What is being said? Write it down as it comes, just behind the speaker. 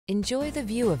Enjoy the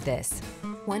view of this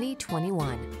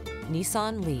 2021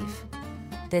 Nissan Leaf.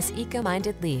 This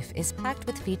eco-minded Leaf is packed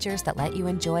with features that let you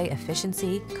enjoy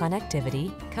efficiency,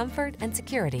 connectivity, comfort, and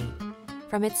security.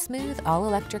 From its smooth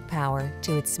all-electric power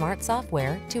to its smart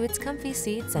software to its comfy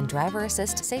seats and driver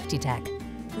assist safety tech,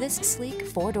 this sleek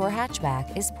four-door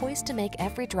hatchback is poised to make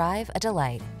every drive a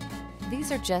delight. These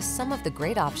are just some of the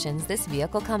great options this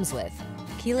vehicle comes with: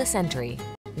 keyless entry,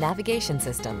 navigation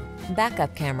system,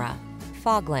 backup camera,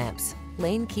 fog lamps,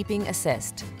 lane keeping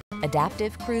assist,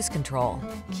 adaptive cruise control,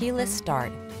 keyless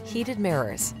start, heated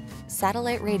mirrors,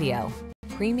 satellite radio,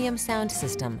 premium sound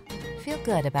system. Feel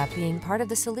good about being part of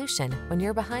the solution when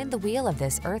you're behind the wheel of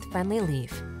this earth-friendly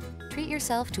Leaf. Treat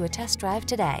yourself to a test drive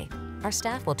today. Our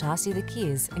staff will toss you the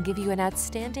keys and give you an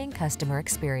outstanding customer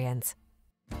experience.